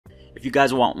If you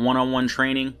guys want one-on-one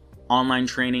training, online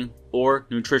training, or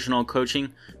nutritional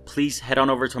coaching, please head on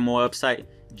over to my website,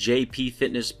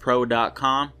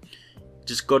 jpfitnesspro.com.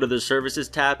 Just go to the services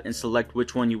tab and select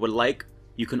which one you would like.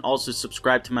 You can also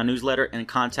subscribe to my newsletter and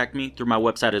contact me through my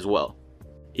website as well.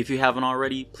 If you haven't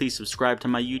already, please subscribe to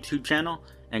my YouTube channel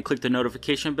and click the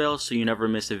notification bell so you never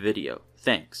miss a video.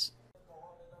 Thanks.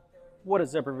 What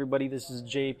is up, everybody? This is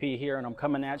JP here, and I'm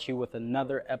coming at you with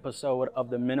another episode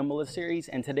of the Minimalist series,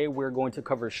 and today we're going to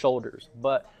cover shoulders.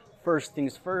 But first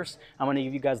things first, I'm going to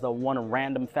give you guys the one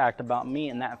random fact about me,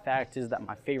 and that fact is that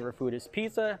my favorite food is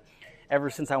pizza.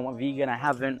 Ever since I went vegan, I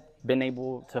haven't been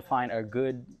able to find a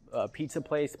good pizza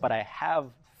place, but I have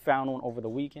found one over the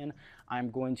weekend. I'm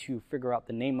going to figure out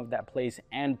the name of that place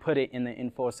and put it in the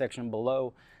info section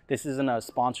below. This isn't a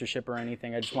sponsorship or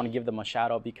anything. I just want to give them a shout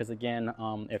out because, again,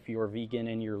 if you're vegan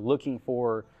and you're looking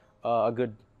for a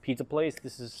good pizza place,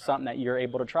 this is something that you're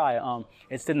able to try.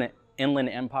 It's in the Inland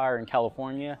Empire in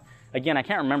California. Again, I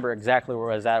can't remember exactly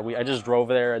where I was at. I just drove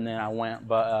there and then I went,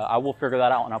 but I will figure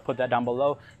that out and I'll put that down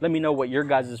below. Let me know what your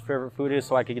guys' favorite food is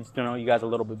so I can get to know you guys a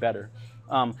little bit better.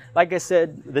 Like I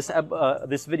said,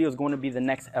 this video is going to be the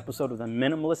next episode of the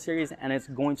Minimalist series, and it's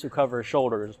going to cover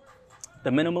shoulders. The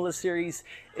Minimalist series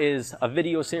is a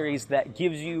video series that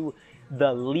gives you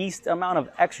the least amount of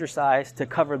exercise to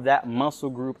cover that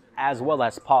muscle group as well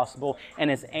as possible,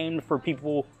 and it's aimed for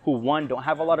people who, one, don't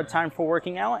have a lot of time for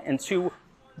working out, and two,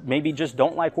 maybe just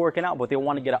don't like working out, but they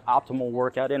want to get an optimal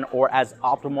workout in, or as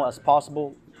optimal as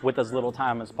possible with as little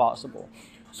time as possible.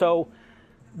 So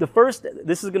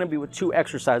this is going to be with 2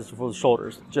 exercises for the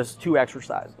shoulders, just 2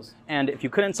 exercises. And if you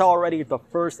couldn't tell already, the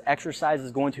first exercise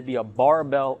is going to be a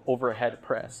barbell overhead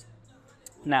press.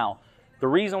 Now, the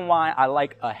reason why I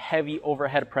like a heavy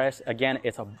overhead press, again,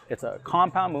 it's a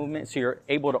compound movement, so you're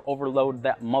able to overload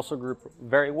that muscle group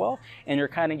very well, and you're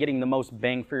kind of getting the most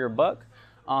bang for your buck.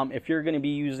 If you're going to be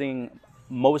using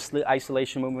mostly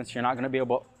isolation movements, you're not going to be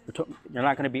able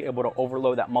to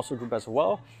overload that muscle group as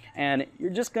well, and you're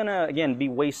just gonna, again, be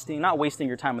not wasting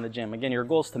your time in the gym. Again, your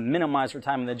goal is to minimize your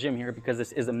time in the gym here because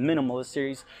this is a minimalist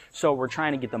series, so we're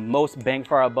trying to get the most bang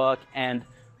for our buck and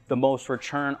the most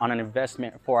return on an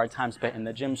investment for our time spent in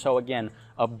the gym. So again,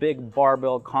 a big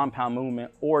barbell compound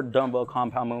movement or dumbbell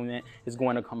compound movement is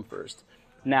going to come first.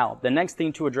 Now, the next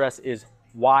thing to address is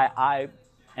why I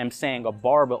am saying a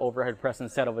barbell overhead press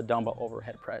instead of a dumbbell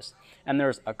overhead press. And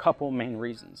there's a couple main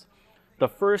reasons. The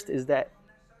first is that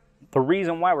the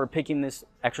reason why we're picking this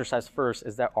exercise first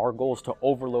is that our goal is to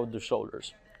overload the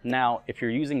shoulders. Now, if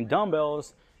you're using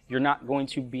dumbbells, you're not going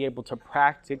to be able to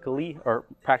practically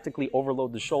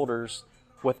overload the shoulders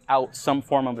without some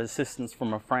form of assistance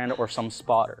from a friend or some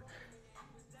spotter.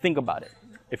 Think about it.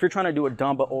 If you're trying to do a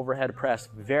dumbbell overhead press,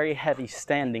 very heavy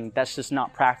standing, that's just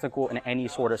not practical in any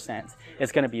sort of sense.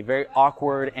 It's going to be very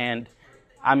awkward, and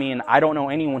I mean, I don't know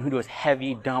anyone who does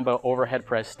heavy dumbbell overhead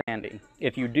press standing.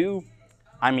 If you do,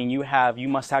 I mean, you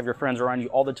must have your friends around you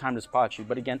all the time to spot you.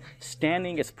 But again,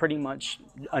 standing is pretty much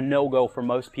a no-go for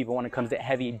most people when it comes to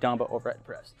heavy dumbbell overhead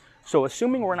press. So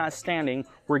assuming we're not standing,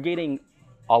 we're getting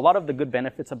a lot of the good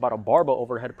benefits about a barbell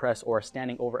overhead press or a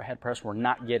standing overhead press we're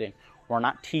not getting. We're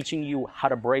not teaching you how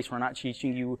to brace. We're not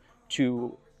teaching you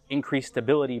to increase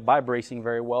stability by bracing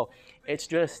very well. It's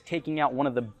just taking out one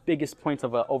of the biggest points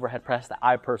of an overhead press that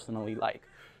I personally like.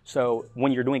 So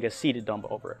when you're doing a seated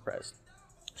dumbbell overhead press.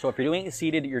 So if you're doing it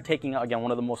seated, you're taking out, again, one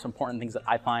of the most important things that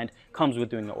I find comes with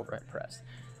doing the overhead press.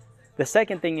 The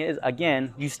second thing is,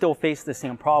 again, you still face the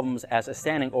same problems as a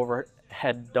standing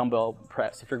overhead dumbbell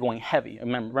press if you're going heavy.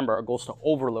 Remember, our goal is to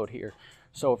overload here.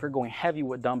 So if you're going heavy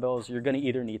with dumbbells, you're going to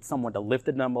either need someone to lift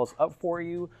the dumbbells up for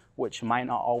you, which might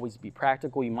not always be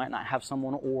practical. You might not have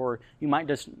someone, or you might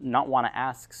just not want to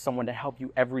ask someone to help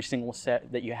you every single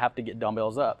set that you have to get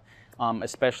dumbbells up.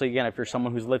 Especially, again, if you're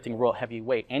someone who's lifting real heavy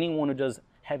weight. Anyone who does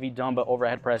heavy dumbbell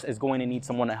overhead press is going to need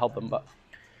someone to help them up.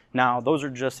 Now, those are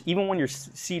just, even when you're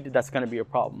seated, that's going to be a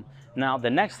problem. Now, the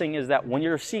next thing is that when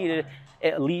you're seated,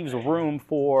 it leaves room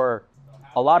for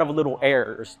a lot of little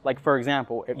errors. Like, for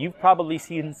example, if you've probably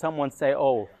seen someone say,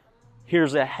 oh,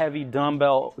 here's a heavy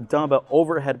dumbbell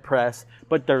overhead press,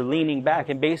 but they're leaning back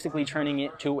and basically turning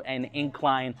it to an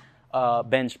incline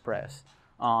bench press.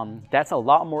 That's a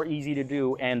lot more easy to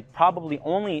do and probably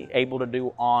only able to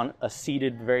do on a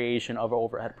seated variation of an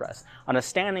overhead press. On a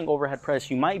standing overhead press,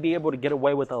 you might be able to get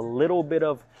away with a little bit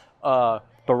of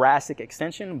thoracic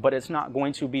extension, but it's not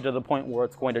going to be to the point where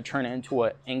it's going to turn into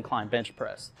an incline bench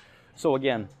press. So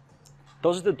again,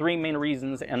 those are the 3 main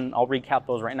reasons, and I'll recap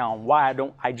those right now, on why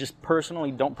I just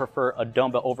personally don't prefer a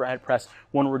dumbbell overhead press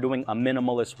when we're doing a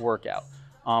minimalist workout.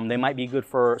 They might be good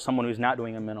for someone who's not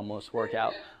doing a minimalist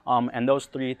workout. And those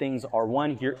three things are: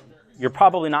 one, you're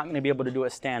probably not going to be able to do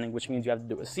it standing, which means you have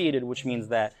to do it seated, which means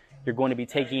that you're going to be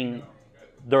taking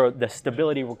the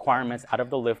stability requirements out of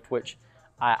the lift, which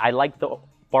I like the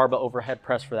barbell overhead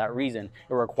press for that reason.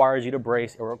 It requires you to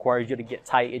brace, it requires you to get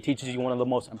tight. It teaches you one of the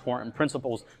most important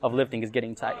principles of lifting is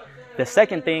getting tight. The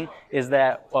second thing is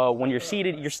that when you're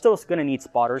seated, you're still going to need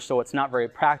spotters, so it's not very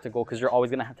practical because you're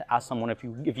always going to have to ask someone if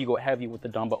you go heavy with the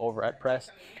dumbbell overhead press.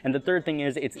 And the third thing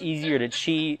is it's easier to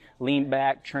cheat, lean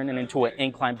back, turn it into an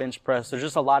incline bench press. There's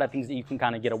just a lot of things that you can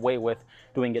kind of get away with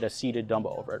doing it a seated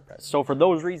dumbbell overhead press. So for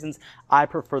those reasons, I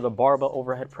prefer the barbell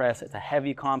overhead press. It's a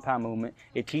heavy compound movement.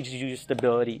 It teaches you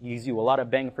stability, gives you a lot of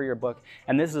bang for your buck.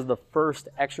 And this is the first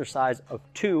exercise of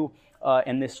 2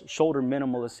 in this shoulder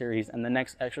minimalist series, and the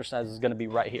next exercise is going to be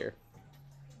right here.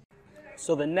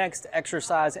 So the next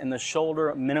exercise in the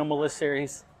shoulder minimalist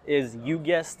series is, you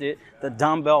guessed it, the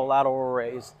dumbbell lateral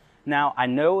raise. Now, I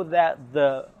know that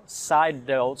the side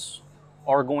delts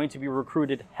are going to be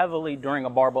recruited heavily during a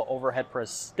barbell overhead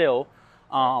press still,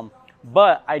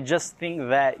 but I just think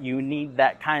that you need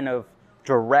that kind of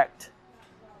direct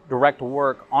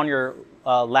work on your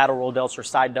lateral delts or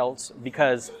side delts,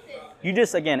 because you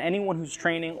just, again, anyone who's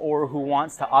training or who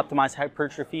wants to optimize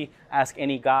hypertrophy, ask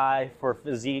any guy for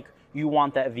physique, you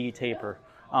want that V taper.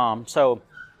 So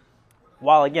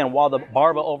while the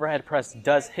barbell overhead press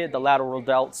does hit the lateral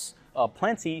delts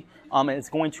plenty, it's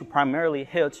going to primarily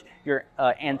hit your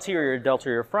anterior delts or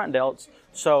your front delts.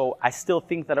 So I still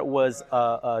think that it was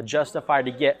justified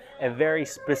to get a very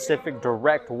specific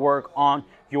direct work on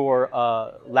your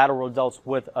lateral delts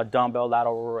with a dumbbell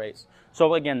lateral raise.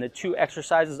 So again, the 2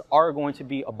 exercises are going to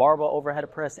be a barbell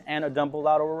overhead press and a dumbbell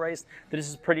lateral raise. This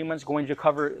is pretty much going to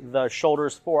cover the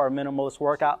shoulders for our minimalist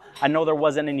workout. I know there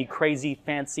wasn't any crazy,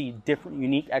 fancy, different,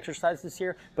 unique exercises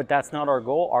here, but that's not our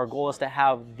goal. Our goal is to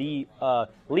have the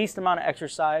least amount of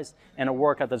exercise and a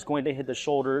workout that's going to hit the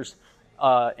shoulders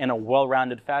in a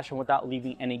well-rounded fashion without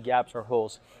leaving any gaps or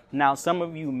holes. Now, some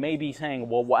of you may be saying,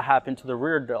 well, what happened to the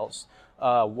rear delts?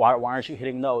 Why aren't you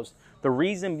hitting those? The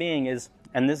reason being is,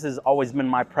 and this has always been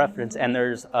my preference, and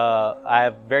I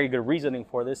have very good reasoning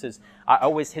for this, is I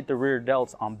always hit the rear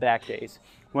delts on back days.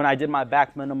 When I did my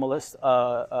back minimalist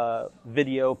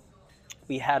video,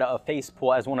 we had a face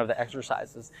pull as one of the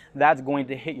exercises. That's going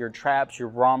to hit your traps, your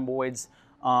rhomboids,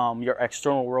 your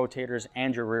external rotators,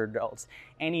 and your rear delts.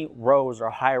 Any rows or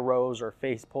high rows or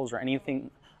face pulls or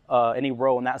anything, any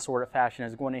row in that sort of fashion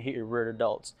is going to hit your rear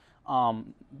delts.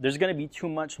 There's going to be too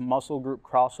much muscle group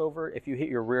crossover if you hit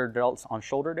your rear delts on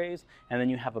shoulder days and then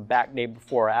you have a back day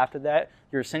before or after that.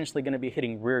 You're essentially going to be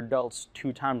hitting rear delts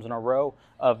 2 times in a row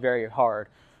very hard.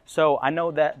 So I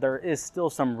know that there is still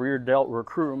some rear delt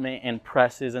recruitment and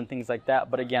presses and things like that,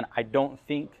 but again, I don't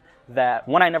think that,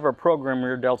 one, I never program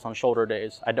rear delts on shoulder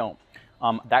days. I don't.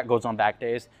 That goes on back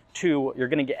days. 2, you're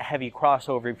going to get heavy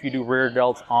crossover if you do rear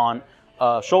delts on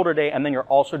shoulder day, and then you're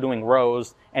also doing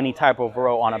rows, any type of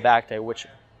row on a back day, which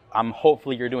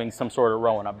hopefully you're doing some sort of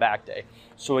row on a back day.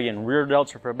 So again, rear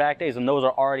delts are for back days, and those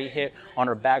are already hit on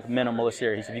our back minimalist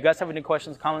series. If you guys have any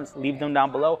questions, comments, leave them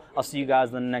down below. I'll see you guys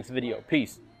in the next video.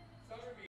 Peace.